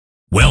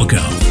Welcome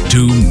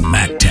to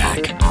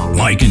MacTac.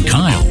 Mike and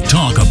Kyle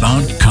talk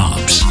about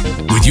cops.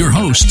 With your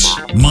hosts,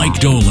 Mike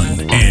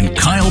Dolan and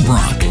Kyle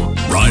Brock.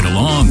 Ride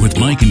along with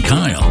Mike and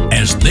Kyle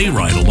as they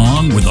ride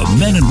along with the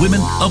men and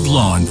women of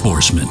law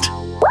enforcement.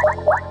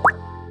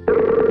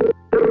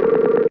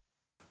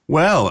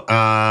 Well,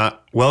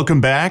 welcome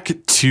back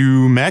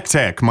to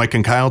MacTac. Mike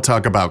and Kyle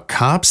talk about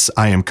cops.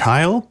 I am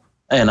Kyle.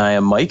 And I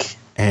am Mike.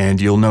 And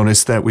you'll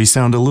notice that we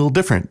sound a little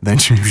different than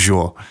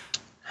usual.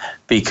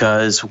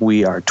 Because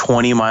we are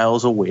 20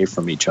 miles away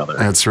from each other.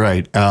 That's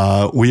right.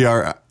 We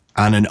are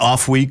on an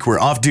off week. We're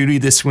off duty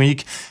this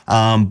week,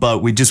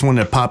 but we just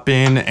wanted to pop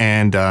in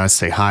and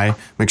say hi,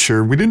 make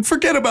sure we didn't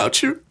forget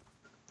about you.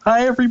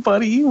 Hi,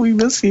 everybody. We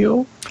miss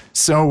you.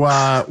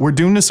 So we're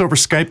doing this over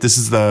Skype. This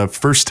is the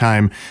first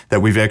time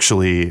that we've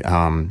actually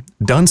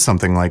done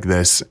something like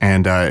this.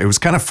 And it was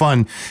kind of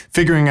fun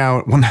figuring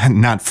out, well,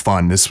 not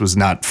fun. This was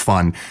not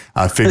fun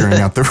figuring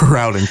out the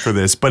routing for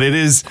this. But it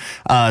is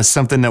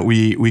something that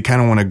we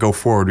kind of want to go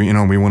forward. You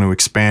know, we want to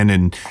expand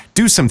and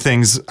do some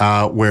things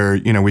where,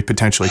 you know, we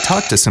potentially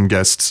talk to some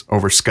guests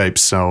over Skype.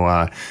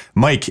 So,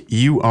 Mike,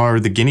 you are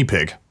the guinea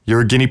pig.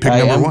 You're a guinea pig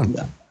number one.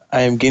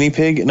 I am guinea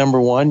pig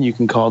number one. You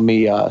can call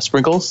me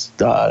Sprinkles,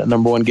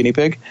 number one guinea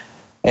pig,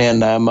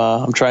 and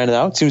I'm trying it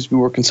out. It seems to be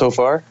working so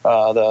far.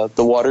 The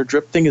water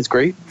drip thing is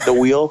great. The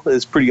wheel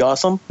is pretty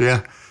awesome.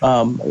 Yeah.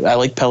 I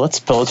like pellets.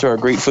 Pellets are a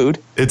great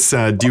food. It's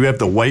do you have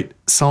the white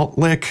salt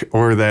lick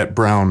or that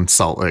brown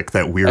salt lick?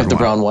 That weird one. I have the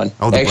brown one.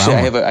 Oh, the Actually,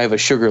 brown one. I have a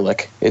sugar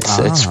lick.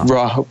 It's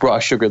raw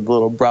sugar, the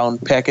little brown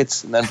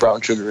packets, and then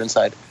brown sugar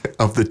inside.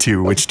 Of the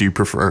two, which do you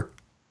prefer?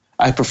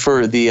 I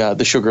prefer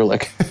the sugar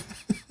lick.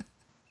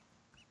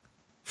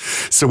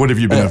 So what have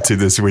you been up to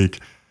this week?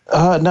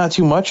 Not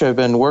too much. I've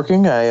been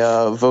working.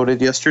 I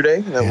voted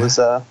yesterday. That was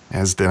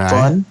as did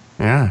fun.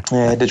 Yeah. I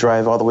had to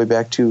drive all the way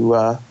back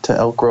to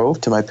Elk Grove,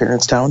 to my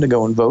parents' town, to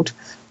go and vote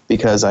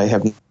because I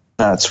have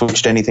not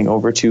switched anything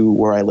over to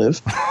where I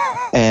live.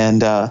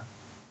 And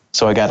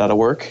so I got out of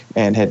work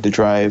and had to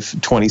drive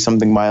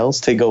 20-something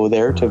miles to go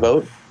there to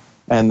vote,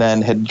 and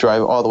then had to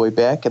drive all the way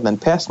back and then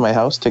past my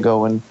house to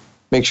go and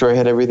make sure I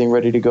had everything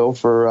ready to go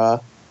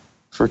for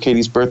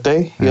Katie's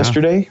birthday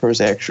yesterday. It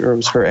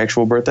was her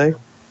actual birthday.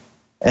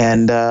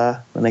 And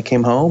then I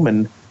came home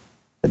and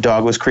the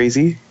dog was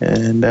crazy,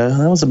 and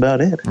that was about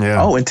it.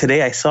 Yeah. Oh, and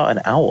today I saw an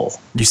owl.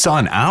 You saw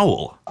an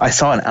owl? I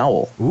saw an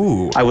owl.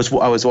 Ooh. I was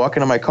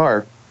walking in my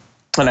car,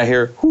 and I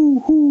hear hoo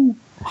hoo.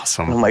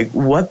 Awesome. And I'm like,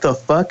 what the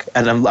fuck?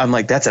 And I'm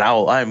like, that's an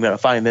owl. I'm gonna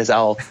find this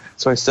owl.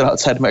 So I stood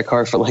outside of my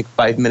car for like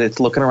 5 minutes,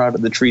 looking around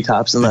at the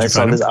treetops, and then I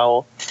saw this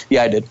owl.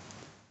 Yeah, I did.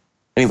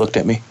 And he looked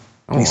at me.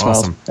 And he smiled.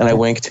 Awesome. And I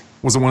winked.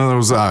 Was it one of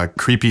those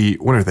creepy,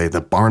 what are they,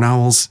 the barn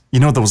owls? You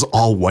know, those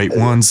all white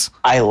ones?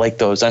 I like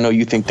those. I know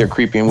you think they're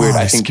creepy and weird.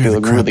 I think they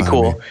look really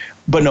cool.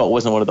 But no, it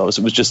wasn't one of those.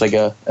 It was just like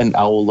an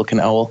owl-looking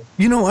owl.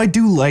 You know, I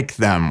do like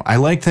them. I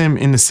like them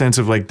in the sense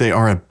of like they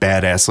are a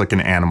badass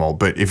looking animal.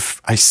 But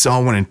if I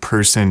saw one in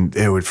person,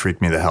 it would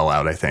freak me the hell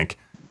out, I think.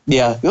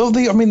 Yeah. Well,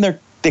 they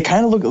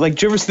kind of look like,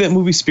 did you ever see that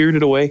movie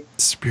Spirited Away?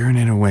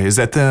 Spirited Away. Is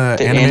that the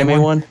anime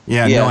one?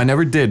 Yeah, no, I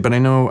never did. But I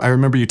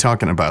remember you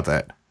talking about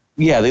that.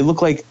 Yeah, they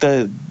look like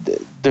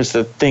there's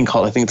the thing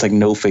called, I think it's like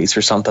No Face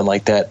or something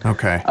like that.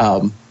 Okay.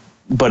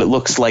 But it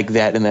looks like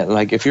that, and that,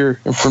 like, if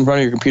you're in front of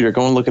your computer,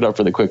 go and look it up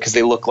really quick because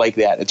they look like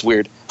that. It's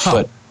weird,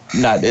 but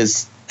not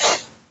as,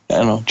 I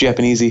don't know,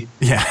 Japanesey.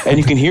 Yeah. And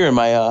you can hear in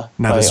my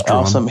as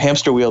awesome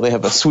hamster wheel, they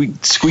have a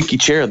sweet squeaky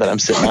chair that I'm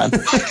sitting on.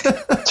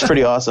 It's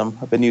pretty awesome.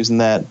 I've been using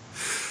that.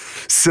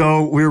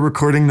 So we're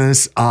recording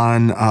this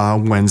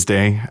on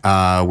Wednesday,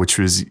 which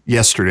was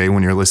yesterday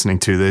when you're listening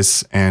to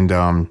this,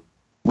 and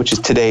which is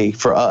today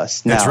for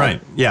us. Now, that's right.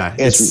 Yeah,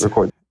 as we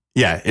record.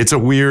 Yeah, it's a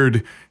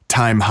weird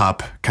time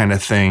hop kind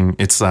of thing.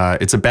 It's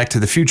a Back to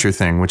the Future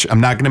thing, which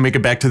I'm not going to make a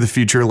Back to the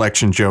Future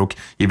election joke,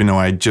 even though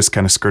I just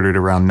kind of skirted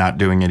around not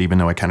doing it, even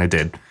though I kind of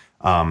did.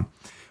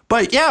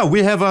 But yeah,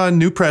 we have a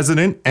new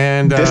president,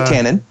 and Biff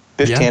Tannen.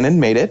 Biff Tannen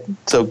made it,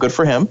 so good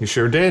for him. He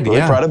sure did.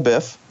 Really proud of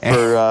Biff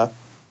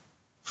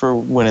for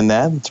winning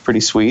that. It's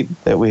pretty sweet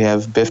that we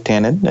have Biff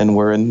Tannen, and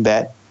we're in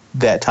that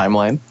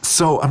timeline.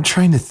 So I'm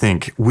trying to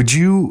think.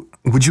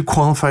 Would you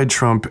qualify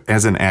Trump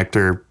as an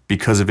actor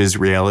because of his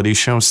reality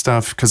show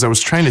stuff? Because I was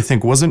trying to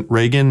think, wasn't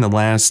Reagan the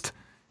last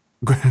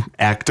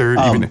actor?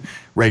 Even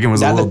Reagan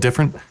was a little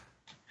different.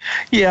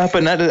 Yeah,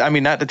 but not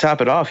to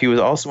top it off, he was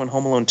also in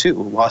Home Alone 2,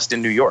 Lost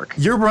in New York.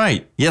 You're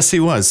right. Yes,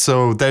 he was.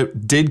 So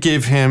that did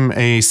give him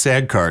a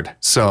SAG card.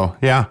 So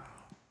yeah.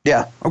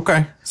 Yeah.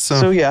 Okay.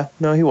 So yeah,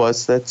 no, he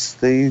was. That's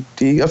the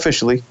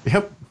officially.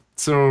 Yep.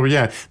 So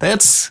yeah,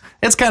 that's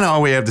kind of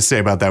all we have to say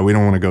about that. We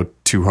don't want to go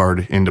too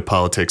hard into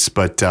politics,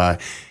 but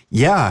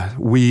yeah,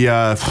 we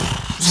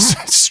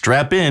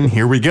strap in.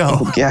 Here we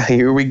go. Yeah,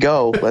 here we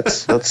go.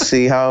 Let's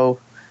see how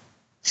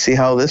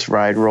this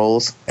ride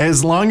rolls.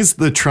 As long as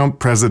the Trump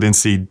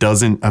presidency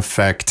doesn't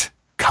affect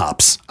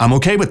cops, I'm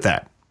okay with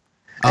that.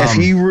 If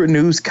he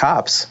renews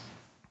cops.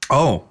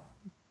 Oh,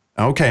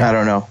 okay. I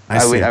don't know.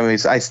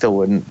 I still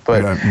wouldn't.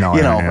 But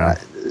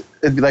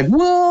it'd be like,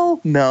 well,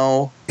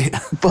 no,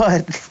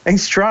 but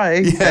thanks,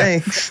 try,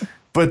 thanks.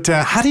 But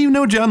how do you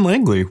know John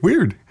Langley?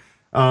 Weird.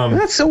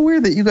 That's so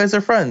weird that you guys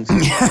are friends.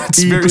 Yeah, it's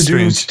He very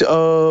produced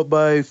strange.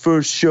 my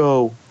first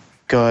show,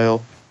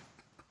 Kyle.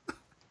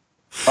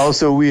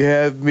 Also, we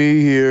have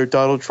me here,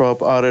 Donald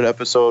Trump, on an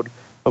episode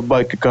of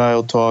Mike and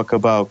Kyle Talk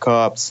About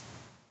Cops.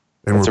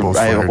 And we're both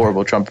I have a fired.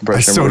 horrible Trump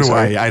impression. So I'm do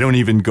sorry. I. I don't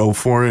even go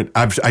for it.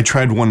 I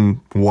tried one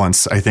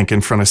once, I think,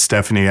 in front of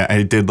Stephanie.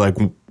 I did like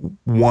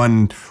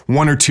one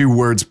or two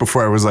words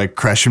before I was like,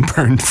 crash and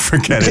burn.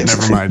 Forget it.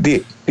 Never mind.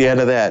 The end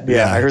of that.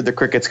 Yeah, I heard the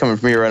crickets coming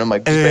from you, and I'm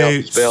like,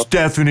 Hey, bail.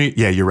 Stephanie.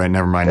 Yeah, you're right.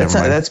 Never mind.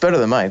 That's better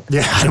than mine.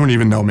 Yeah, I don't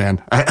even know,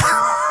 man.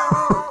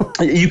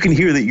 You can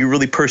hear that you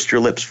really pursed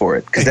your lips for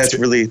it, because that's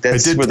where the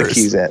purse.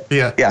 key's at.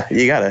 Yeah.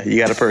 You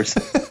gotta purse.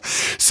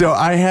 So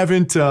I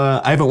haven't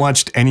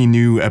watched any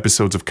new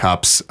episodes of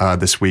Cops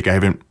this week. I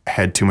haven't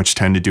had too much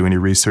time to do any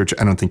research.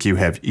 I don't think you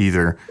have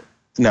either.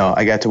 No,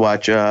 I got to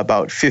watch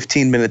about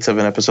 15 minutes of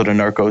an episode of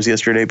Narcos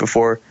yesterday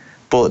before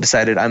Bullet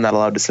decided I'm not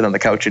allowed to sit on the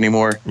couch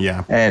anymore.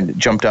 Yeah. And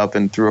jumped up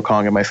and threw a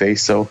Kong in my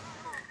face. So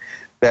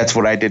that's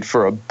what I did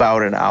for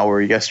about an hour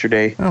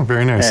yesterday. Oh,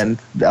 very nice. And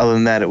other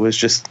than that, it was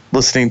just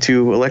listening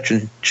to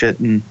election shit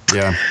and,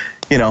 Yeah.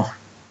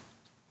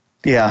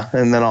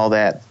 And then all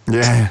that.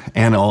 Yeah,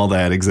 and all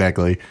that,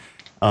 exactly.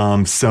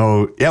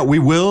 So, yeah,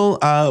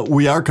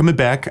 we are coming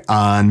back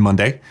on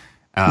Monday.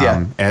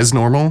 As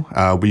normal.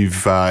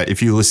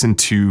 If you listen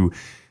to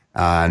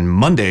on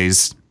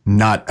Mondays,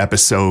 not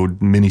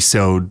episode,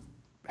 mini-sode,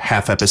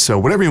 half episode,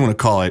 whatever you want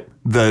to call it,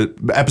 the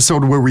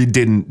episode where we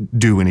didn't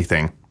do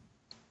anything.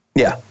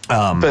 Yeah.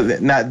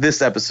 But not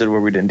this episode where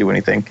we didn't do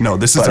anything. No,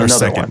 this is our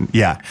second. One.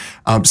 Yeah.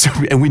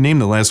 And we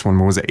named the last one.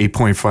 What was it?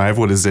 8.5.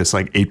 What is this?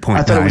 Like 8.9?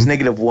 I thought it was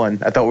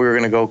 -1. I thought we were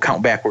going to go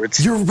count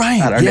backwards. You're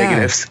right. On our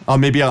negatives. Oh,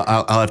 maybe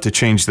I'll have to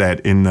change that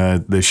in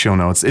the show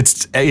notes.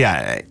 It's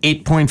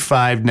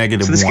 8.5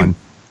 -1.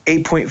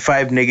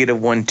 8.5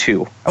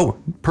 -1.2. Oh,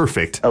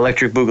 perfect.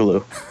 Electric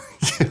Boogaloo.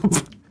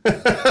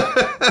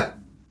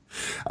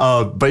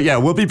 But yeah,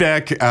 we'll be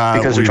back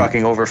because we're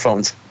talking over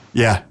phones.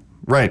 Yeah.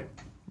 Right.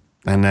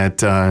 And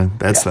that's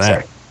that.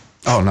 Sorry.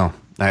 Oh no,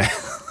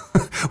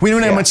 we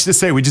don't have much to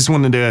say. We just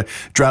wanted to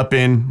drop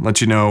in, let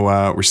you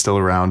know we're still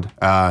around.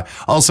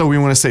 Also, we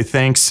want to say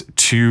thanks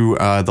to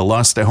the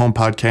Lost at Home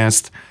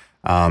podcast.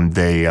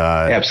 They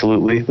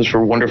absolutely, those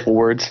were wonderful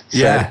words.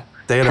 Yeah,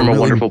 they had from a really,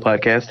 wonderful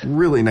podcast.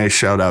 Really nice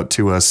shout out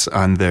to us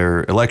on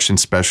their election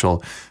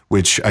special,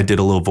 which I did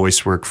a little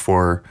voice work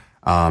for.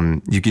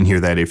 You can hear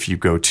that if you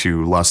go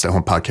to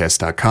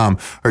lostathomepodcast.com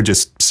or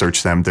just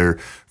search them. They're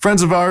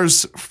friends of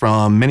ours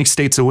from many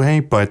states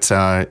away, but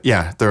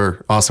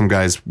they're awesome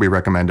guys. We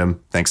recommend them.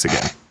 Thanks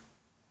again.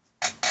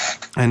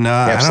 And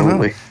absolutely. I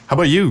don't know. How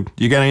about you?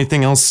 You got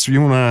anything else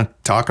you want to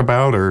talk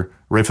about or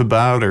riff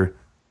about or?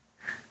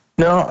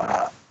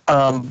 No.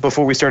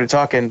 Before we started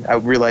talking, I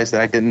realized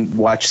that I didn't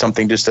watch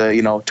something just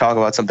to, talk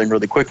about something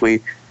really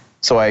quickly.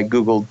 So I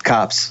Googled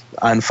Cops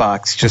on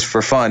Fox just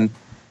for fun.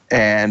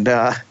 And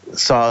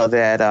saw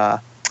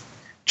that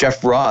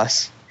Jeff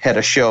Ross had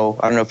a show.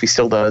 I don't know if he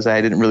still does.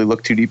 I didn't really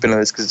look too deep into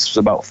this because this was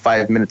about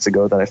 5 minutes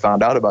ago that I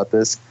found out about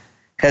this.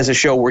 Has a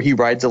show where he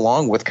rides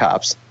along with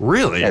cops.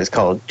 Really? And it's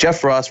called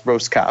Jeff Ross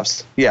Roast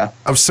Cops. Yeah.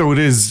 Oh, so it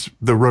is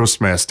the roast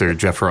master,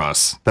 Jeff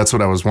Ross. That's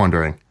what I was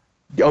wondering.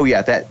 Oh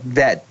yeah,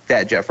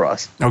 that Jeff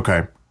Ross.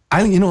 Okay.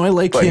 I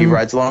like but him. He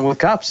rides along with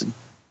cops.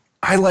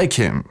 I like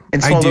him.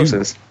 In small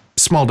doses.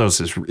 Small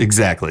doses,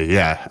 exactly.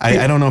 Yeah.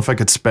 I don't know if I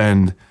could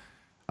spend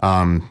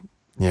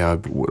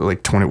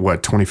like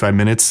 25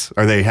 minutes?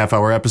 Are they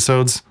half-hour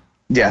episodes?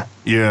 Yeah.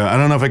 Yeah, I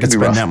don't know if I could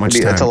spend that much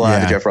time. That's a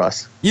lot of Jeff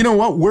Ross. You know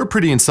what? We're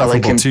pretty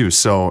insufferable too,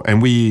 so,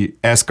 and we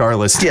ask our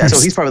listeners. Yeah, so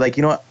he's probably like,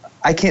 you know what?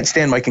 I can't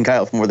stand Mike and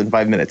Kyle for more than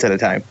 5 minutes at a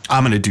time.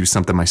 I'm going to do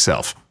something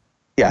myself.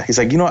 Yeah, he's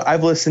like, you know what?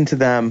 I've listened to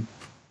them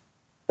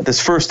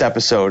this first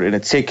episode, and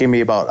it's taken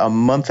me about a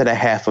month and a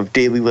half of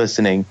daily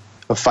listening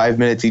of 5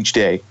 minutes each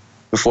day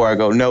before I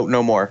go,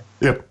 no more.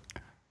 Yep.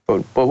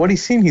 But what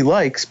he's seen he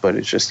likes, but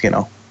it's just,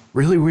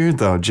 Really weird,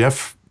 though.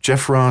 Jeff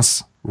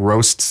Ross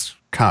roasts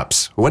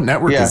cops. What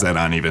network is that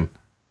on, even?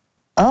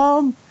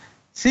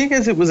 Seeing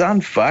as it was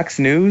on Fox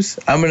News,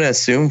 I'm going to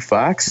assume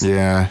Fox.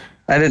 Yeah.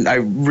 I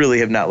really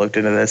have not looked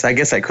into this. I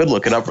guess I could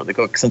look it up really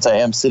quick since I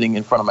am sitting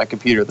in front of my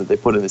computer that they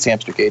put in this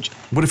hamster cage.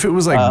 What if it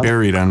was like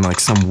buried on like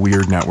some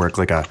weird network,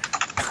 like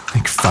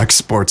Fox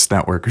Sports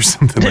Network or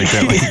something like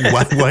that?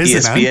 Like, why is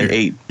it on here? ESPN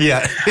 8.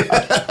 Yeah.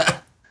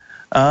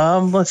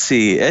 Let's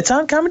see. It's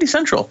on Comedy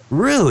Central.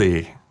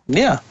 Really?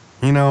 Yeah.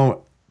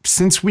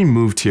 Since we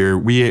moved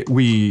here,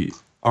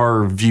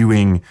 our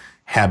viewing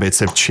habits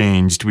have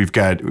changed. We've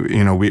got,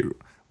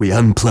 we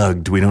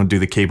unplugged. We don't do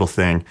the cable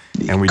thing,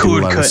 and we do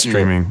a lot of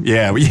streaming.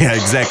 Yeah,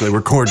 exactly.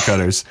 We're cord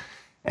cutters,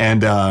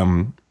 and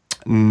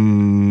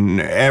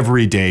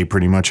every day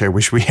pretty much I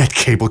wish we had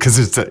cable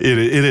because it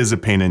is a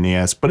pain in the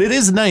ass. But it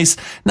is nice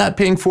not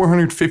paying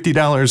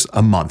 $450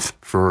 a month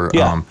for.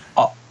 Yeah.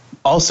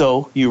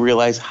 Also, you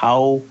realize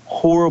how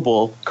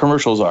horrible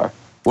commercials are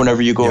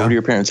whenever you go over to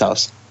your parents'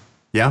 house.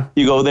 Yeah.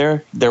 You go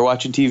there, they're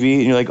watching TV,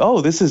 and you're like,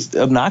 oh, this is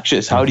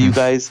obnoxious. What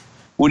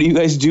do you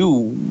guys do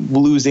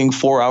losing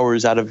 4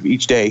 hours out of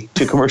each day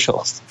to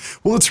commercials?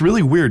 Well, it's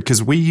really weird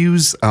because we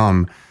use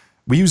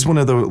one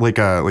of the like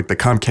the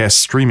Comcast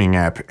streaming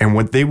app, and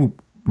what they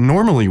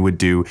normally would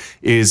do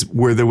is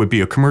where there would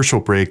be a commercial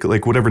break,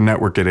 like whatever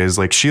network it is,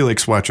 like she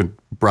likes watching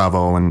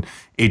Bravo and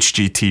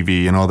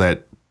HGTV and all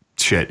that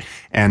shit.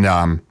 And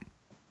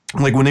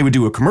like when they would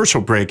do a commercial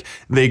break,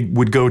 they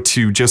would go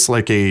to just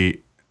like a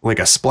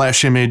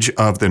splash image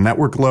of the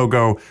network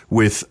logo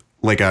with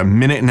like a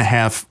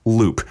 1.5-minute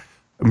loop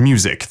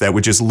music that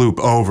would just loop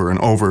over and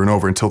over and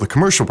over until the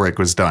commercial break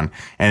was done.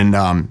 And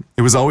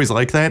it was always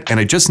like that. And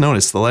I just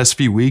noticed the last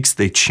few weeks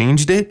they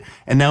changed it,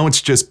 and now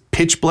it's just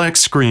pitch black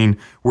screen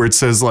where it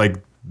says like,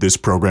 this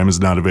program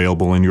is not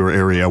available in your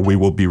area. We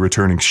will be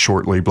returning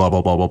shortly, blah,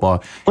 blah, blah, blah, blah.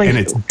 Like, and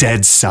it's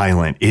dead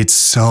silent. It's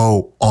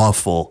so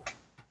awful.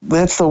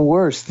 That's the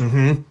worst.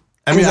 Mm-hmm.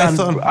 I mean,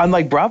 on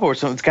like Bravo or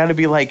something, it's got to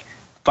be like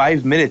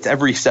 5 minutes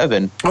every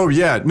 7. Oh,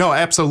 yeah. No,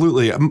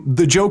 absolutely.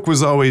 The joke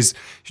was always,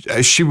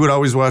 she would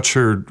always watch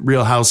her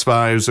Real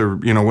Housewives or,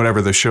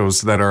 whatever the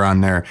shows that are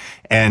on there.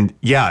 And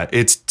yeah,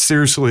 it's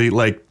seriously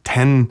like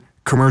 10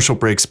 commercial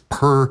breaks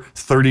per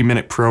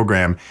 30-minute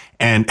program.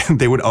 And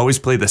they would always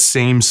play the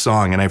same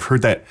song. And I've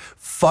heard that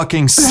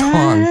fucking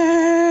song.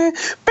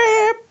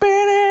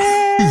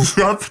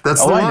 Yep,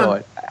 that's the one. I know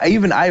it.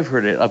 Even I've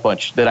heard it a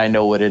bunch that I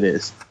know what it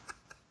is.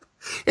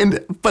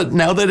 But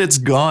now that it's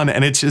gone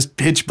and it's just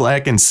pitch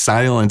black and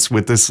silence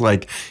with this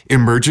like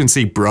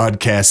emergency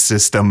broadcast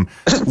system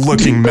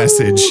looking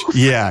message.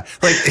 Yeah.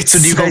 Like it's so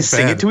do you guys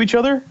sing it to each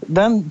other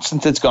then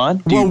since it's gone?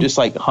 Do you just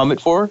like hum it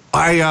for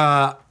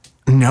her?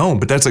 No,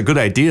 but that's a good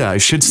idea. I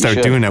should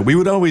start doing that. We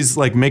would always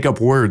like make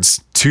up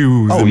words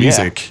to the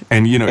music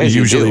and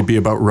usually be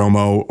about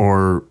Romo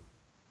or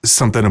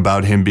something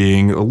about him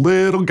being a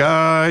little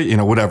guy,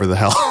 whatever the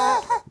hell.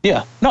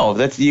 Yeah. No,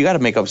 you got to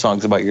make up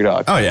songs about your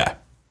dog. Oh yeah.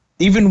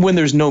 Even when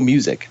there's no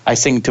music, I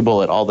sing to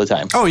Bullet all the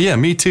time. Oh, yeah,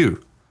 me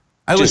too.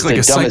 I look like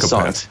a psychopath.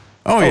 Songs.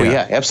 Oh,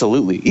 yeah,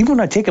 absolutely. Even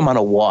when I take him on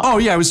a walk. Oh,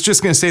 yeah, I was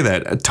just going to say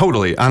that.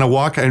 Totally. On a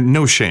walk,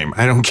 no shame.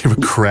 I don't give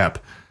a crap.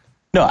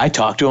 No, I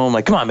talk to him. I'm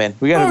like, come on, man.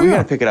 We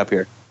gotta pick it up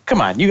here.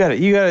 Come on. You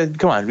gotta,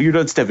 come on. You're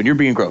done stepping. You're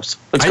being gross.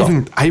 Let's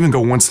go. I even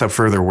go one step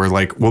further where,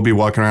 like, we'll be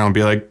walking around and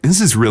be like,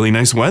 this is really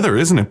nice weather,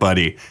 isn't it,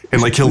 buddy?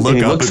 And, like, he'll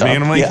look up at me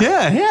and I'm like,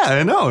 yeah,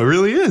 I know. It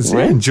really is.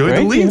 Right? Yeah, enjoy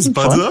the leaves,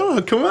 buds.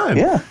 Oh, come on.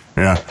 Yeah.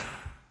 Yeah.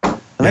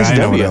 I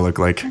know what I look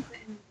like.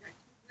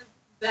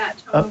 That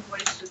tone of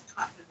voice just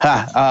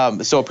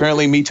caught so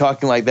apparently me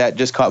talking like that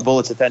just caught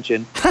Bullet's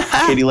attention.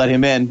 Katie let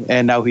him in,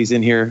 and now he's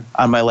in here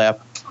on my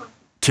lap.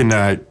 Can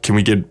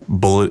we get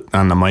Bullet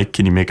on the mic?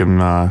 Can you make him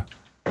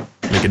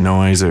make a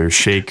noise or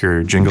shake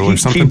or jingle or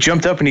something? He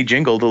jumped up and he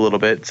jingled a little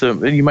bit, so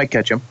you might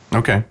catch him.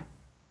 Okay.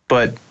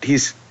 But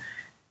he's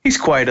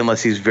quiet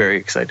unless he's very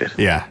excited.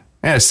 Yeah.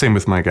 Yeah, same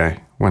with my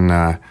guy. When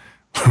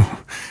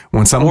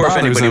something or if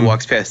anybody him,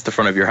 walks past the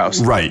front of your house.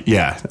 Right,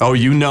 yeah. Oh,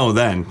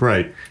 then.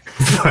 Right.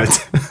 But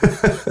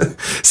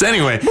so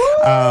anyway,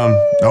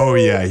 oh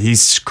yeah, he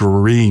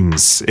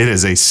screams. It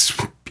is a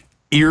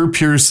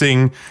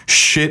ear-piercing,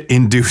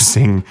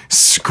 shit-inducing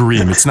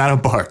scream. It's not a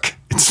bark.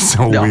 It's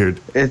so weird.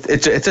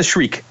 It's a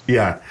shriek.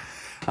 Yeah.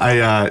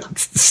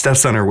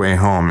 Steph's on her way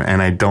home,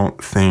 and I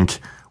don't think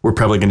we're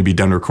probably going to be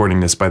done recording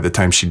this by the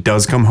time she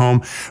does come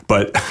home.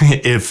 But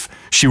if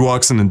she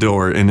walks in the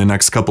door in the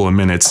next couple of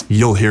minutes,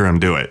 you'll hear him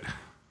do it.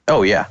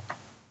 Oh, yeah.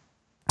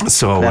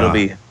 So that'll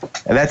be,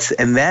 and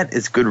that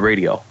is good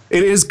radio.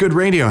 It is good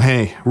radio.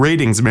 Hey,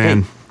 ratings,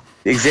 man.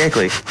 Hey,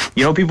 exactly.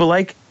 You know what people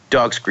like?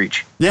 Dog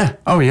screech. Yeah.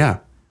 Oh, yeah.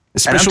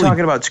 Especially, and I'm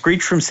talking about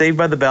Screech from Saved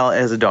by the Bell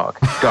as a dog.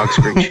 Dog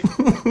screech.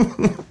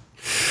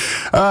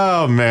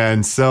 Oh,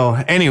 man. So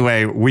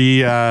anyway,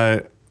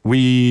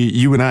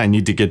 you and I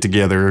need to get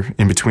together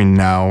in between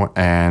now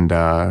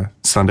and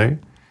Sunday.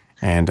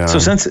 And so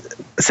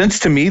since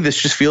to me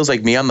this just feels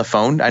like me on the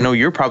phone. I know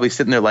you're probably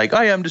sitting there like, oh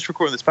yeah, I'm just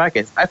recording this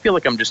podcast. I feel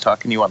like I'm just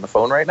talking to you on the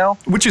phone right now.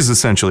 Which is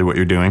essentially what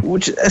you're doing.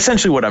 Which is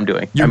essentially what I'm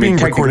doing. You're being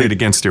recorded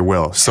against your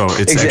will, so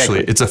it's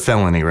actually it's a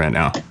felony right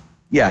now.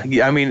 Yeah,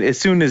 I mean, as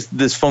soon as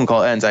this phone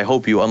call ends, I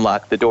hope you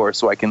unlock the door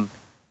so I can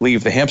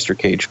leave the hamster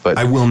cage. But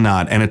I will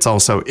not, and it's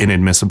also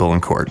inadmissible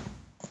in court.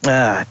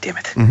 Ah, damn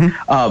it.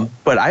 Mm-hmm.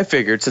 But I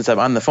figured since I'm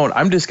on the phone,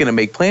 I'm just going to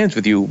make plans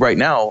with you right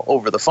now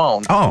over the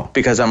phone. Oh.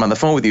 Because I'm on the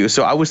phone with you.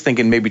 So I was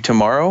thinking maybe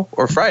tomorrow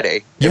or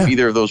Friday, if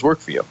either of those work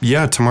for you.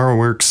 Yeah, tomorrow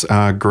works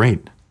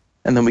great.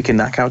 And then we can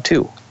knock out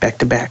 2 back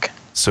to back.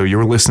 So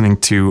you're listening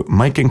to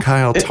Mike and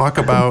Kyle talk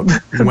about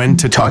when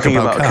to talk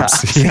about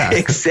cops. Yeah,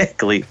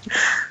 exactly.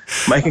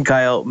 Mike and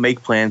Kyle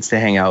make plans to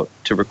hang out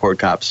to record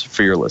cops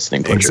for your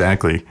listening pleasure.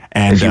 Exactly.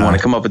 And if you want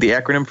to come up with the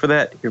acronym for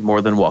that, you're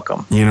more than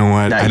welcome. You know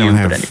what? Not but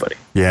anybody.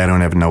 Yeah, I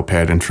don't have a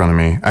notepad in front of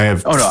me. I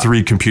have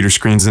 3 computer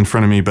screens in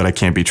front of me, but I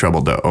can't be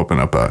troubled to open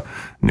up a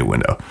new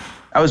window.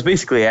 I was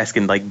basically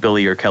asking like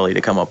Billy or Kelly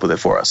to come up with it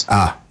for us.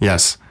 Ah,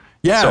 yes.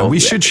 Yeah, so, we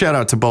should shout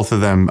out to both of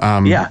them.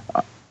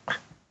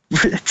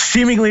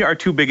 Seemingly our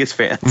 2 biggest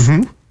fans.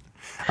 Mm-hmm.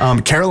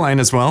 Caroline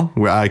as well.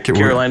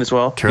 Caroline as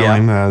well.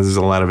 Caroline, there's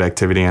a lot of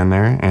activity on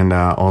there. And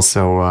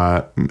also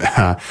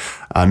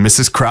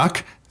Mrs.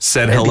 Croc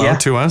said hello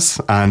to us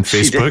on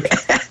Facebook.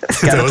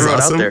 That was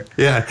awesome. Out there.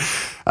 Yeah.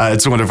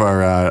 It's one of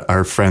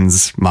our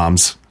friends'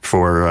 moms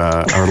for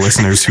our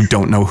listeners who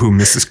don't know who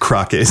Mrs.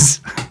 Croc is.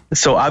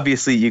 So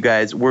obviously you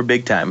guys, we're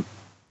big time.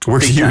 We're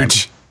big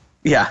huge. Time.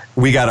 Yeah.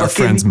 We got our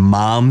friends'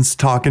 moms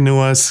talking to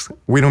us.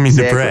 We don't mean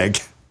to brag.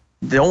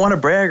 Don't want to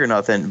brag or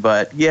nothing,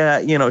 but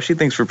yeah, she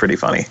thinks we're pretty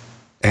funny.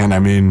 And I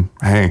mean,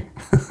 hey,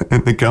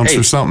 it counts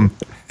for something.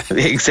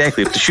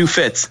 Exactly. If the shoe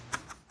fits.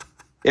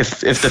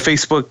 If the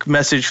Facebook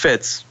message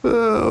fits.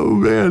 Oh,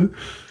 man.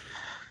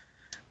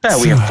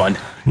 We have fun.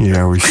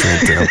 Yeah, we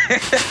should do.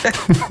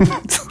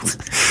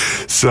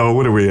 So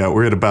what are we at?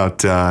 We're at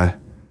about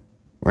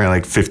we're at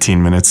like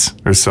 15 minutes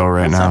or so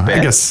right now. Not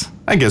bad.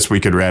 I guess we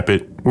could wrap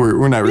it.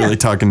 We're not really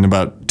talking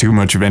about too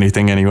much of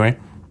anything anyway.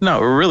 No,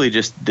 we're really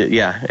just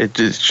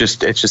it's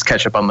just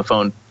catch up on the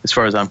phone as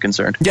far as I'm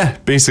concerned. Yeah,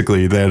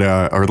 basically that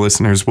our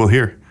listeners will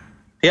hear.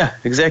 Yeah,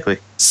 exactly.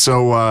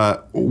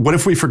 So what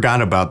if we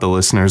forgot about the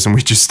listeners and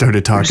we just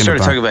started talking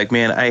like,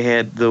 man, I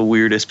had the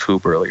weirdest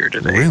poop earlier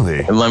today. Really?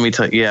 And let me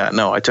tell you,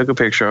 I took a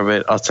picture of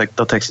it.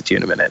 They'll text it to you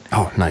in a minute.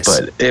 Oh, nice.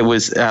 But it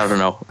was, I don't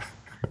know.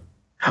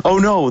 Oh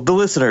no, the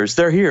listeners,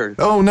 they're here.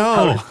 Oh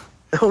no.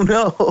 Oh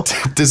no.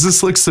 Does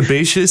this look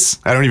sebaceous?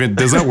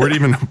 Does that word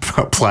even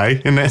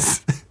apply in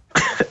this?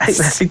 I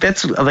think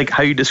that's like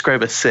how you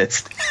describe a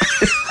cyst.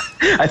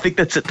 I think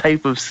that's a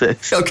type of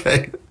cyst.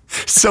 Okay.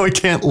 So it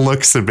can't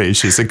look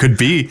sebaceous. It could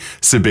be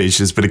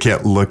sebaceous, but it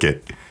can't look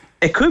it.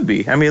 It could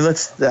be. I mean,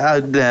 let's.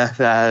 I'm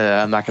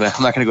not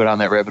gonna go down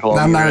that rabbit hole.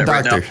 I'm not a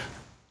doctor. Right,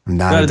 I'm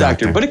not a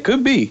doctor, but it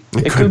could be.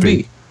 It could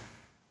be.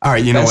 All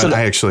right. You know what?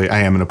 I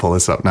am gonna pull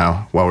this up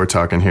now while we're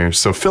talking here.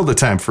 So fill the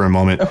time for a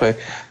moment. Okay.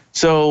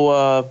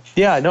 So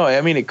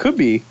I mean, it could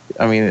be.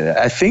 I mean,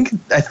 I think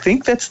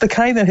that's the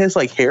kind that has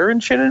like hair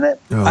and shit in it.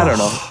 Oh. I don't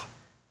know.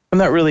 I'm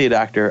not really a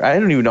doctor. I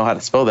don't even know how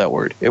to spell that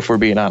word, if we're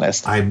being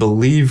honest. I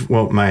believe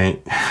my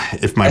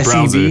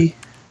browser.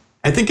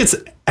 I think it's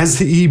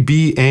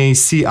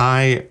Sebacious.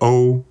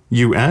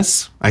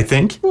 I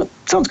think. Well,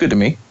 sounds good to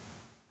me.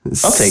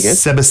 I'll take it.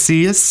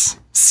 Sebaceous.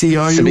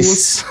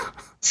 Sebaceous.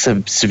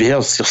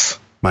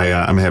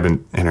 I'm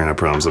having internet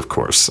problems, of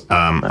course.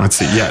 Let's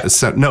see. Yeah.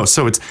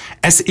 So it's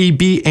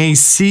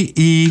Sebaceous.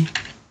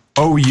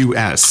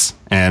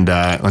 And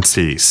let's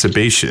see.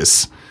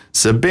 Sebaceous.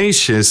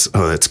 Sebaceous,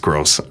 oh, that's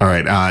gross. All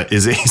right,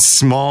 is a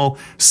small,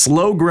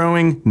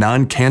 slow-growing,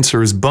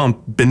 non-cancerous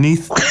bump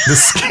beneath the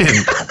skin.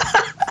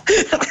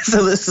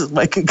 So this is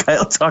Mike and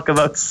Kyle talk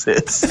about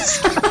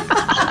cysts. The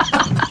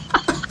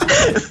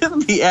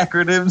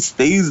acronym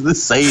stays the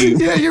same.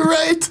 Yeah, you're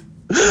right.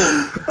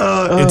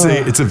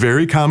 It's a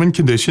very common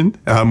condition.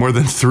 More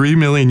than 3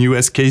 million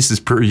U.S. cases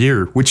per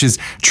year, which is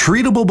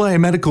treatable by a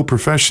medical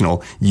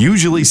professional,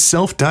 usually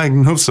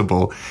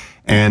self-diagnosable.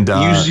 And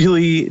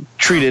usually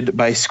treated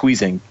by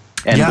squeezing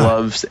and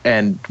gloves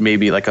and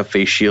maybe like a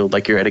face shield,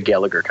 like you're at a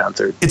Gallagher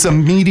concert. It's a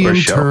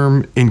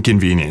medium-term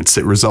inconvenience.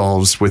 It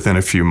resolves within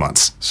a few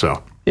months.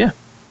 So yeah.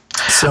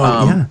 So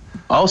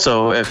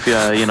Also, if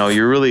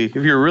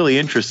you're really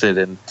interested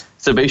in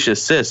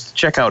sebaceous cysts,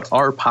 check out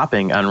R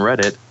Popping on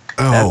Reddit.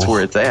 Oh, that's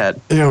where it's at.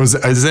 Yeah, is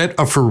that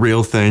a for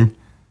real thing?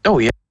 Oh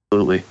yeah,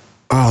 absolutely.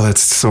 Oh,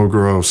 that's so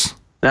gross.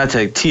 Not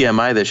to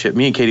TMI this shit.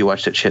 Me and Katie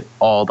watch that shit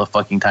all the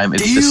fucking time.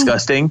 It's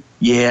disgusting.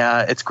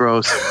 Yeah, it's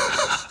gross.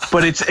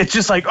 But it's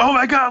just like, oh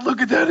my God,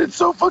 look at that. It's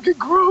so fucking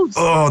gross.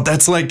 Oh,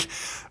 that's like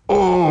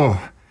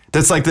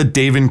the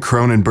David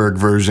Cronenberg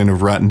version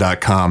of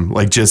Rotten.com.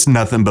 Like just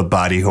nothing but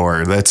body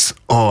horror.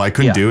 I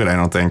couldn't do it, I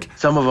don't think.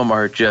 Some of them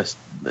are just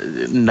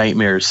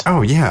nightmares.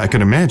 Oh yeah, I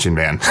can imagine,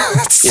 man.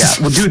 Yeah.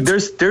 Well, dude,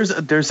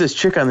 there's this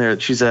chick on there.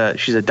 She's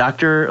a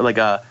doctor, like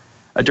a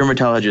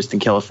dermatologist in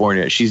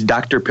California. She's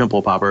Dr.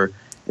 Pimple Popper.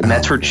 And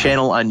that's her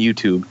channel on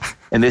YouTube.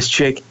 And this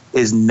chick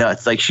is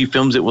nuts. Like she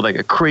films it with like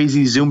a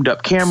crazy zoomed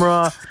up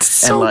camera. It's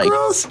so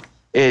gross.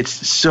 It's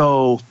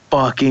so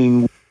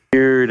fucking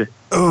weird.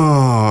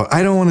 Oh,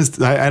 I don't want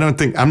to. I don't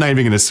think I'm not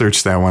even going to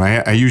search that one.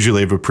 I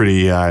usually have a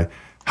pretty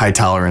high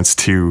tolerance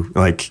to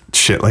like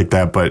shit like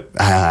that, but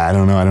I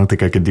don't know. I don't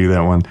think I could do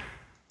that one.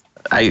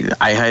 I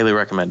highly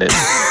recommend it.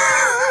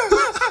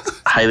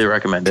 Highly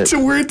recommend it. It's a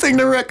weird thing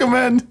to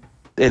recommend.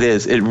 It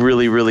is. It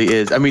really, really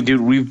is. I mean,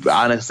 dude, we've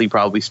honestly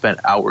probably spent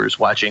hours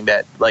watching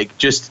that, like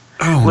just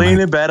laying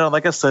in bed on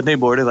like a Sunday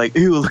morning, like,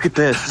 ew, look at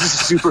this. This is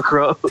super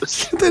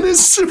gross. That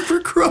is super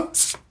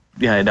gross.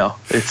 Yeah, I know.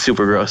 It's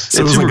super gross.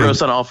 So it's super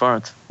gross on all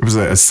fronts. It was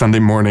a Sunday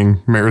morning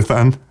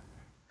marathon.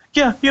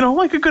 Yeah,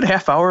 like a good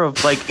half hour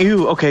of like,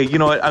 ew, okay, you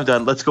know what? I'm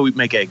done. Let's go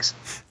make eggs.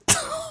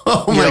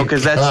 Oh my God.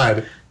 Because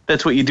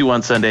that's what you do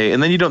on Sunday.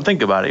 And then you don't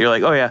think about it. You're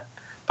like, oh yeah,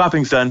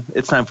 popping's done.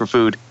 It's time for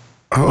food.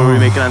 Oh. What are we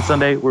making on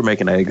Sunday? We're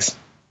making eggs.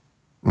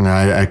 No,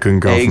 I couldn't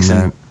go eggs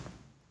from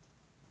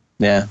that.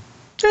 Yeah,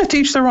 to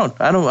each their own.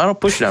 I don't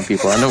push it on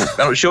people. I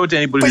don't show it to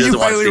anybody who doesn't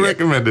want to see it. You highly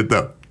recommend it,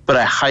 though. but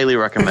I highly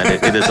recommend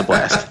it. It is a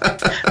blast,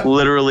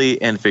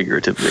 literally and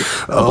figuratively.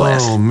 A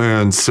blast. Oh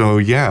man! So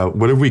yeah,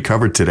 what have we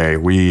covered today?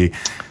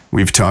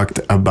 We've talked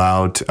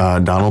about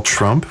Donald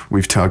Trump.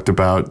 We've talked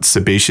about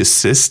sebaceous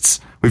cysts.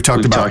 We've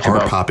talked about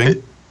heart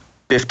popping.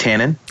 Biff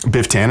Tannen.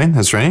 Biff Tannen.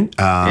 That's right.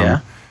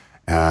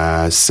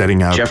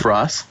 Setting up Jeff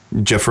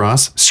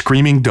Ross.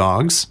 Screaming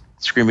dogs.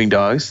 Screaming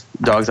dogs.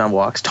 Dogs on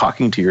walks.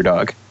 Talking to your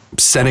dog.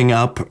 Setting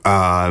up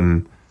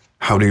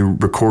how to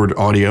record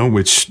audio,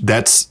 which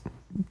that's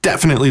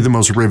definitely the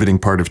most riveting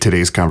part of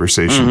today's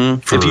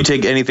conversation. If you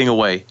take anything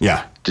away,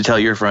 yeah, to tell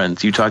your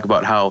friends, you talk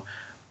about how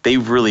they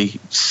really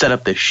set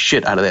up the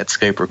shit out of that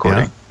Skype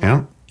recording.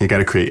 Yeah. You got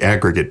to create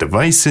aggregate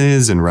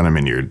devices and run them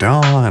in your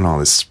DAW and all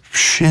this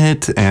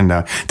shit. And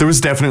there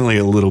was definitely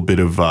a little bit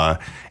of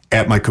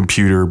at my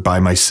computer by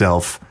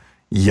myself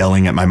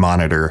yelling at my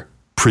monitor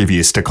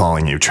previous to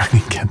calling you, trying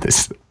to get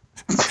this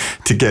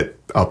to get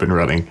up and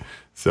running.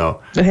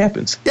 So it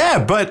happens.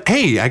 Yeah, but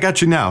hey, I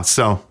got you now.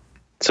 So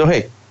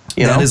hey,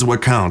 that is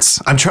what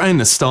counts. I'm trying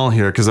to stall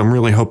here because I'm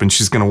really hoping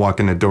she's going to walk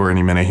in the door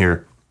any minute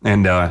here.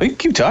 And you can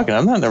keep talking.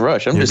 I'm not in a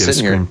rush. I'm just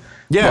sitting here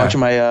watching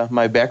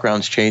my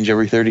backgrounds change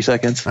every 30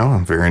 seconds.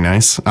 Oh, very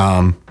nice.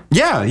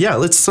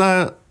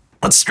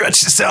 Let's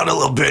stretch this out a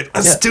little bit.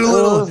 Let's do a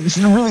little.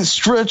 Really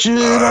stretch it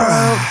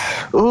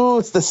out. Oh,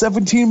 it's the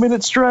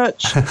 17-minute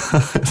stretch.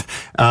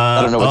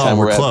 I don't know what time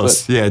we're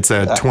close. At. Yeah, it's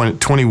a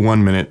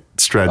 21-minute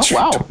stretch. Oh,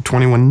 wow.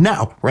 21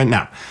 now, right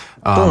now.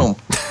 Boom.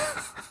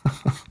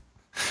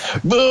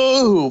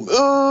 Boom.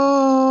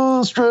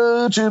 Oh,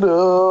 stretch it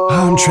out.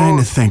 I'm trying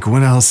to think.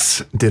 What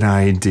else did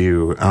I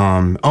do?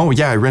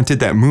 I rented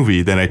that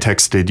movie that I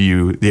texted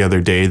you the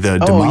other day, The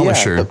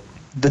Demolisher. Yeah,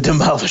 the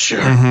Demolisher.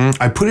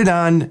 Mm-hmm. I put it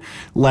on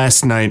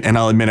last night, and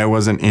I'll admit I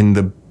wasn't in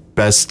the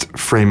best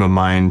frame of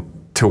mind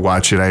to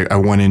watch it. I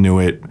went into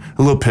it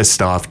a little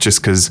pissed off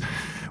just because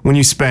when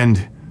you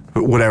spend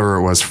whatever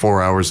it was,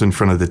 4 hours in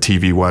front of the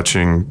TV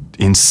watching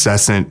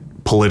incessant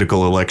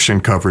political election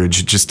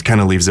coverage, it just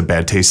kind of leaves a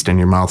bad taste in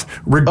your mouth,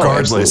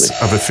 regardless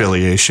of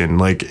affiliation.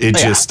 Like it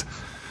just,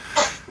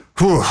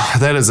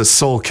 that is a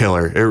soul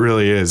killer. It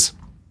really is.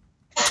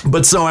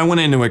 But so I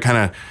went into it kind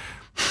of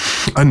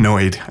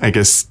annoyed, I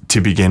guess, to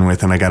begin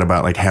with, and I got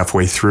about like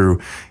halfway through,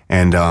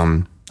 and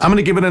I'm going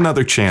to give it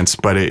another chance,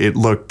 but it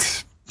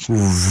looked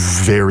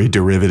very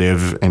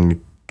derivative, and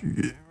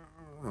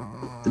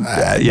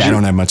I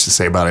don't have much to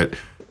say about it.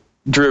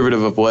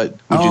 Derivative of what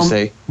would you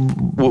say?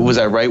 Was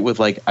I right with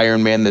like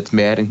Iron Man that's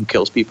mad and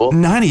kills people?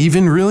 Not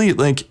even really.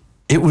 Like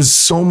it was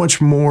so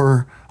much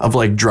more of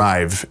like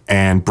Drive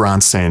and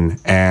Bronson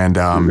and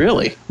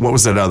really, what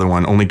was that other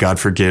one? Only God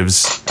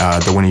Forgives,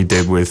 the one he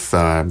did with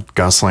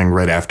Gosling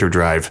right after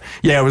Drive.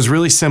 Yeah, it was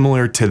really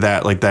similar to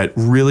that, like that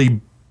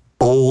really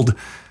bold,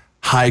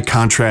 high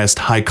contrast,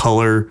 high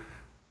color,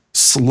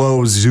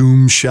 slow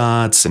zoom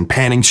shots and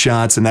panning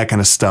shots and that kind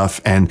of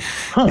stuff. And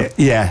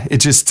yeah, it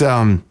just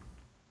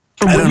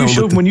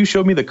when you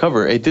showed me the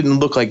cover, it didn't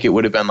look like it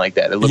would have been like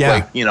that. It looked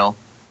like, Well,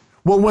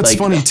 what's like,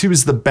 funny too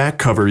is the back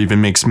cover even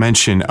makes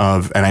mention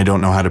of, and I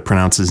don't know how to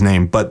pronounce his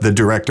name, but the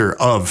director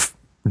of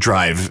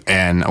Drive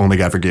and Only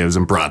God Forgives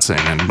and Bronson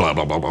and blah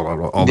blah blah blah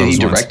blah. All Did those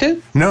he ones. direct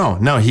it?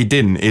 No, he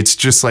didn't. It's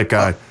just like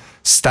a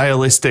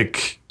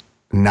stylistic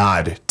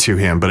nod to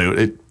him, but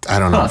it I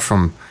don't know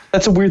from.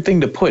 That's a weird thing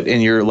to put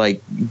in your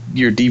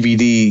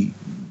DVD,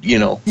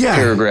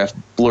 paragraph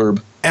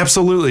blurb.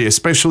 Absolutely,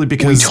 especially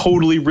because we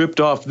totally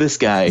ripped off this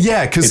guy.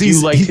 Yeah, because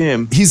you liked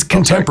him. He's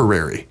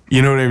contemporary.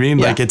 You know what I mean?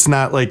 Yeah. Like it's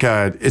not like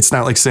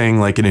saying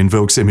like it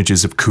invokes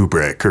images of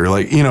Kubrick or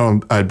like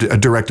a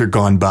director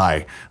gone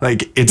by.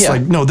 Like it's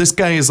like no, this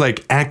guy is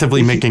like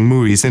actively making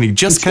movies, and he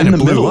just kind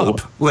of blew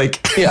up like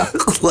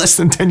less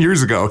than 10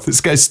 years ago. This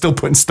guy's still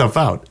putting stuff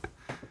out.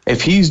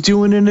 If he's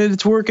doing it and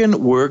it's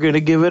working, we're gonna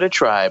give it a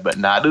try, but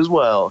not as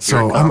well.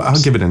 So I'll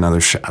give it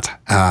another shot.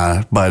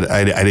 But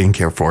I didn't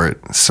care for it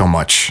so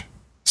much.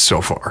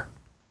 So far.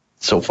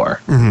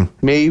 Mm-hmm.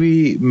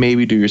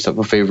 Maybe do yourself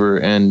a favor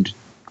and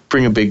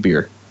bring a big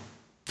beer.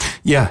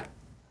 Yeah.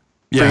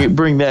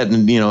 Bring that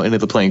into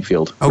the playing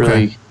field.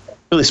 Okay.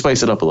 Really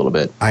spice it up a little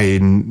bit. I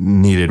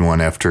needed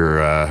one after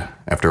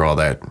all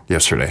that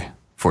yesterday,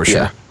 for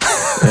sure.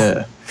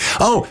 Yeah.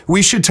 Oh,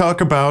 we should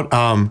talk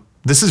about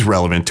this is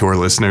relevant to our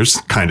listeners,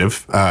 kind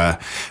of.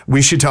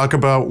 We should talk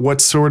about what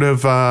sort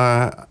of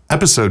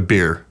episode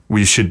beer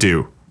we should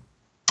do.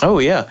 Oh,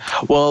 yeah.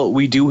 Well,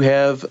 we do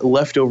have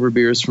leftover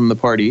beers from the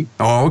party.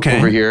 Oh, okay.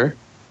 Over here.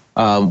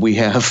 We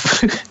have...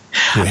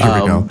 here we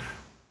go.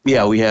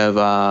 Yeah, we have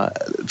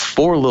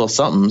 4 little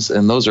somethings,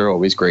 and those are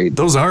always great.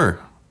 Those are.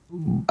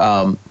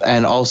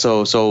 And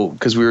also,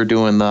 because we were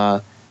doing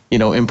the,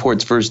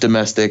 imports versus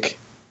domestic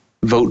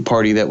vote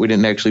party that we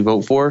didn't actually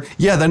vote for.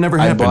 Yeah, that never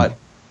happened.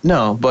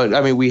 No, but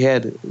I mean, we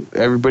had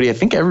everybody. I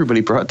think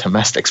everybody brought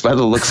domestics by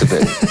the looks of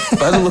it.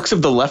 By the looks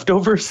of the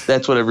leftovers,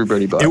 that's what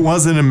everybody bought. It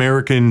was an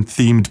American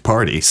themed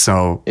party,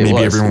 so maybe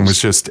everyone was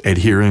just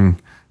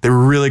adhering. They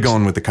were really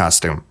going with the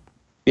costume.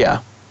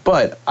 Yeah,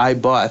 but I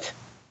bought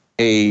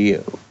a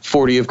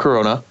 40 of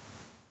Corona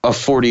a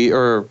 40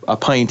 or a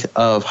pint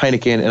of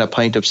Heineken and a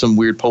pint of some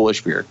weird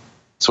Polish beer.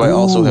 So I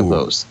also have Ooh.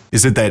 those.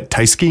 Is it that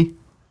Tyskie?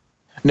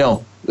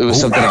 No, it was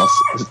something else.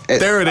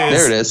 There it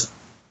is. There it is.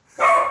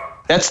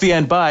 That's the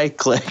end. Bye.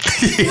 Click.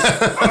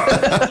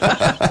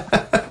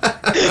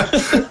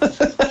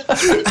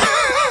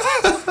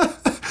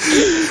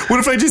 What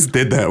if I just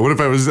did that? What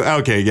if I was,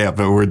 okay, yeah,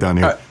 but we're done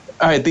here.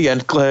 All right, the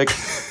end. Click.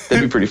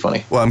 That'd be pretty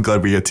funny. Well, I'm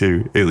glad we get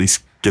to at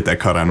least get that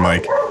cut on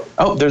mic.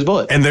 Oh, there's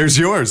Bullet. And there's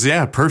yours.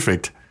 Yeah,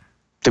 perfect.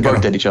 They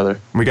barked at each other.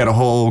 We got a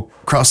whole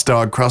cross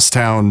dog, cross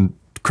town,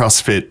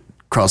 CrossFit,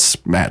 cross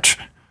match.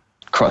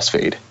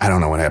 Crossfade. I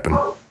don't know what happened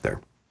there.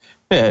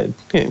 Yeah,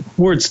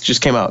 words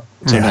just came out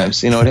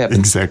sometimes. Yeah. You know what happens.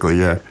 Exactly,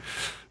 yeah.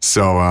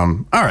 So,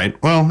 all right.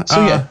 Well,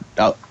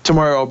 So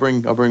tomorrow I'll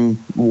bring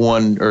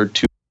one or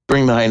two.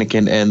 Bring the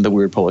Heineken and the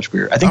weird Polish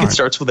beer. I think it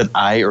starts with an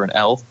I or an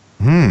L.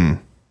 I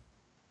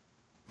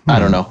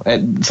don't know.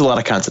 It's a lot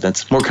of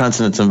consonants. More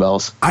consonants than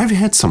vowels. I've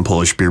had some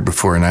Polish beer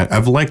before, and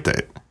I've liked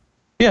it.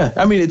 Yeah,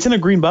 I mean it's in a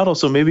green bottle,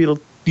 so maybe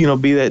it'll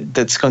be that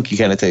skunky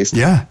kind of taste.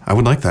 Yeah, I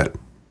would like that.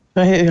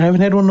 I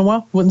haven't had one in a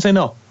while. Wouldn't say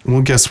no.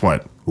 Well, guess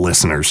what,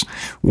 listeners?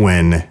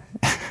 When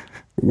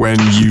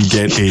you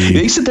get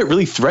They a said that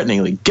really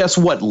threateningly. Guess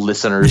what,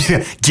 listeners?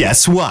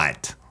 guess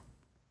what?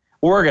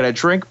 We're gonna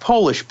drink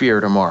Polish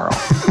beer tomorrow,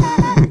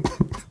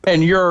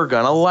 and you're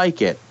gonna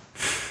like it.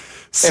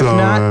 So, If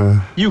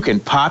not, you can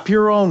pop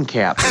your own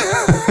cap.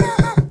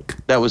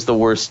 That was the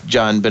worst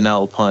John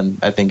Bennell pun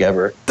I think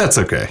ever. that's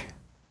okay.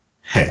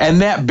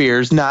 And that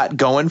beer's not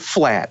going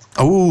flat.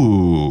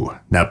 Oh,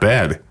 not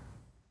bad.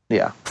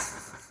 Yeah.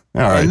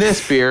 All right. And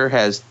this beer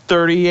has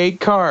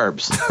 38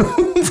 carbs.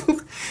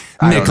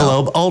 I don't know.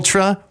 Michelob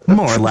Ultra,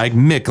 more like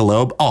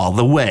Michelob all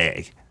the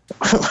way.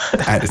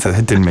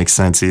 That didn't make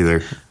sense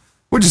either.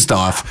 We're just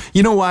off.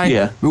 You know why?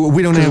 Yeah.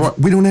 We don't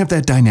have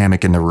that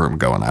dynamic in the room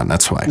going on.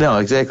 That's why. No,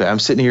 exactly. I'm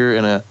sitting here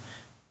in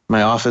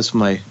my office, with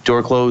my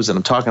door closed, and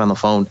I'm talking on the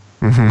phone.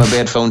 I'm a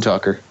bad phone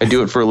talker. I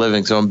do it for a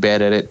living, so I'm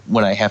bad at it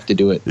when I have to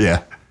do it.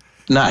 Yeah.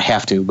 Not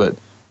have to, but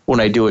when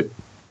I do it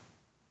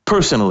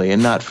personally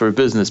and not for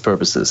business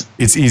purposes.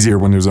 It's easier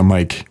when there's a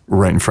mic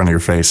right in front of your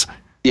face.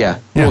 Yeah.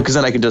 Yeah. Well, because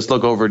then I can just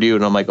look over to you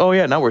and I'm like, oh,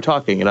 yeah, now we're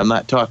talking. And I'm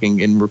not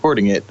talking and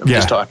recording it. I'm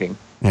just talking.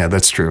 Yeah,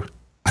 that's true.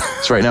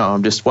 So right now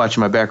I'm just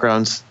watching my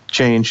backgrounds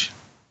change,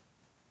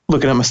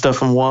 looking at my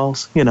stuff on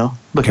walls, looking Got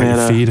at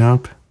your feet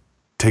up,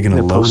 taking a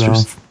at load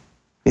posters. off.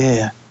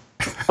 Yeah.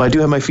 Well, I do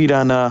have my feet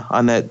on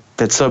that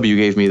sub you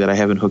gave me that I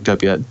haven't hooked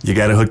up yet. You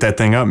got to hook that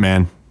thing up,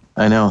 man.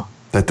 I know.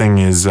 That thing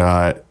is,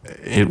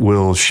 it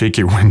will shake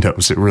your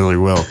windows. It really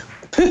will.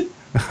 I'll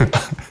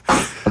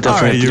definitely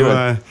All right, have to do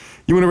it.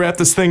 you want to wrap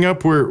this thing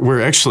up?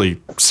 We're actually,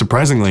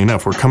 surprisingly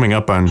enough, we're coming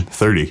up on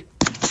 30.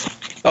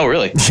 Oh,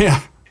 really?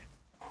 Yeah.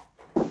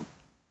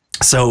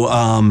 So,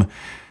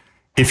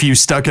 if you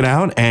stuck it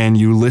out and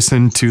you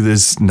listened to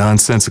this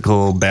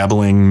nonsensical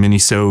babbling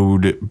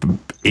minisode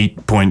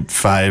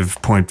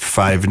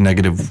 8.5.5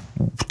 negative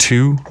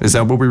 2, is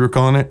that what we were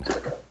calling it?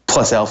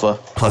 Plus alpha.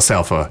 Plus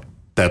alpha.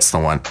 That's the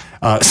one.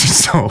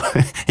 So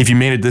if you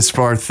made it this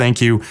far,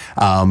 thank you.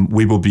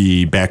 We will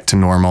be back to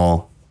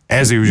normal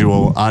as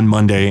usual on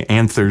Monday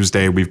and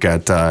Thursday. We've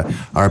got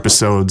our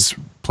episodes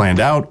planned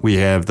out. We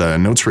have the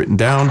notes written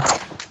down.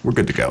 We're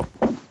good to go.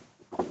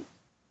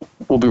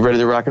 We'll be ready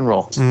to rock and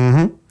roll.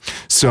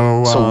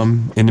 So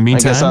in the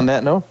meantime, I guess on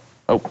that note.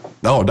 Oh,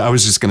 I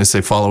was just going to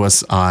say follow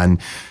us on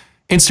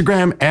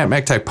Instagram at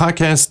MacTech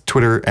Podcast,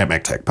 Twitter at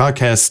MacTech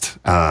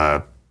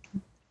Podcast.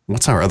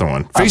 What's our other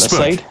one? on Facebook. the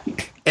site,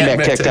 At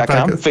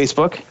MacTech.com, MacTech.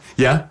 Facebook.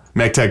 Yeah,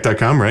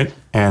 MacTech.com, right?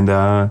 And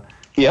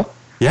Yeah.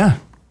 yeah,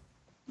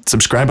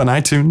 subscribe on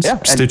iTunes, Yeah,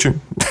 and- Stitcher.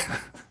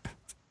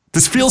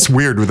 This feels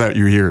weird without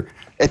you here.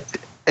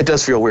 It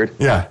does feel weird.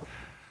 Yeah,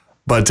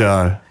 but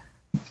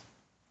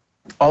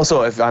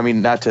Also,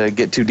 not to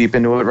get too deep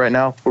into it right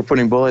now, we're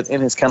putting Bullet in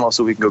his kennel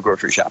so we can go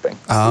grocery shopping.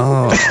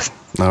 all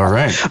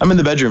right. I'm in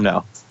the bedroom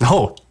now.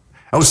 Oh,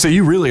 so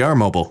you really are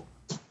mobile.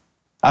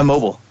 I'm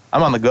mobile.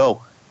 I'm on the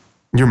go.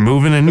 You're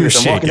moving and you're I'm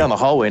walking shaking. down the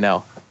hallway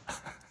now.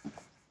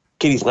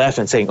 Katie's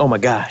laughing, saying, "Oh my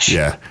gosh."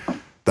 Yeah,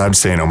 I'm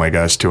saying, oh my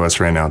gosh, to us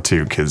right now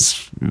too,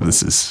 because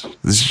this is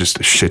just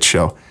a shit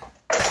show.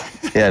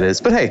 Yeah, it is.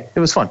 But hey, it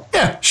was fun.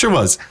 Yeah, sure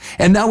was.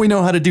 And now we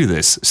know how to do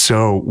this,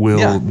 so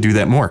we'll do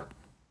that more.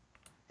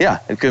 Yeah.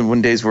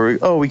 When days were,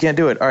 we can't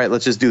do it. All right,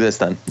 let's just do this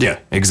then. Yeah,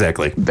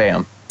 exactly.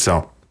 Bam.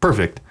 So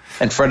perfect.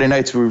 And Friday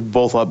nights we're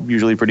both up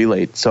usually pretty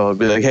late, so I'd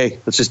be like, "Hey,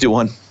 let's just do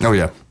one. Oh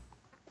yeah.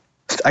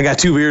 I got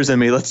 2 beers in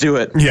me. Let's do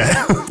it.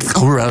 Yeah.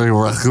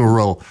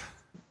 Roll.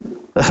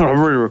 I'm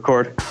ready to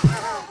record."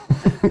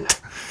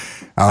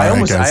 All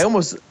right,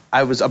 guys.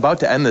 I was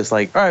about to end this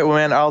like, all right, well,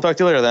 man, I'll talk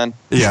to you later then.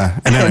 Yeah,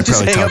 and then I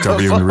Just probably hang up talked over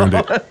the you and ruined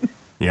it. phone.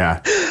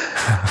 Yeah.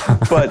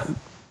 But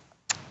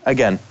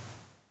again,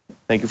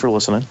 thank you for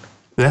listening.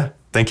 Yeah.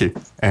 Thank you.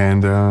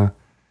 And oh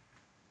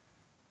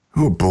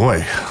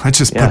boy, let's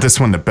just Yeah. put this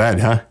one to bed,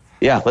 huh?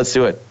 Yeah, let's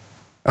do it.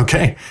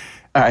 Okay.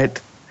 All right.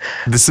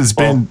 This has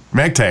been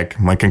MacTech.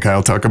 Mike and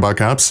Kyle talk about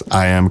cops.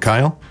 I am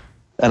Kyle.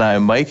 And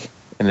I'm Mike,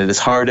 and it is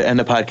hard to end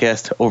a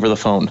podcast over the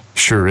phone.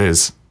 Sure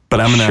is. But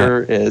I'm gonna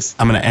Sure is.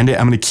 I'm gonna end it.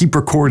 I'm gonna keep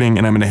recording,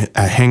 and I'm gonna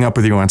hang up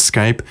with you on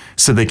Skype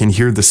so they can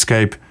hear the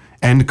Skype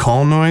end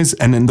call noise,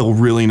 and then they'll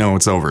really know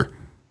it's over.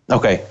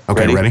 Okay.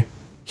 Okay, ready?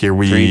 Here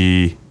we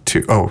 3,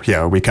 2. Oh yeah,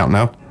 are we count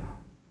now?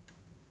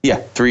 Yeah.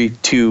 3,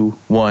 2,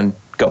 1,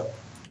 go.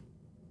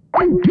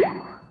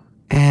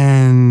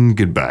 And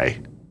goodbye.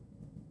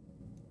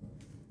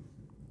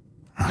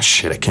 Oh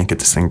shit! I can't get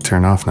this thing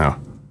turned off now.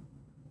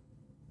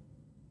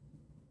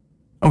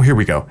 Oh, here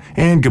we go.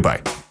 And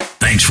goodbye.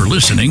 Thanks for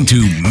listening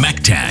to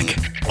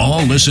MacTac.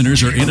 All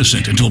listeners are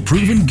innocent until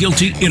proven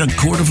guilty in a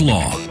court of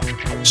law.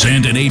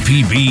 Send an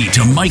APB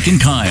to Mike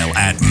and Kyle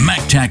at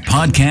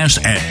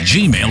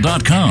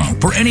MacTacPodcast@gmail.com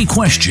for any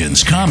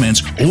questions,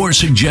 comments, or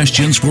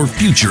suggestions for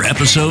future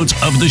episodes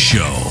of the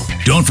show.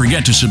 Don't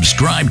forget to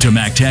subscribe to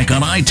MacTac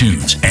on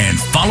iTunes and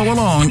follow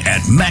along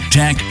at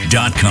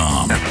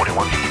MacTac.com.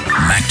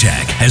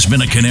 MacTac has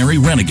been a Canary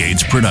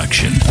Renegades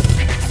production.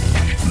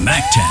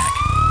 MacTac.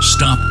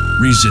 Stop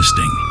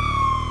resisting.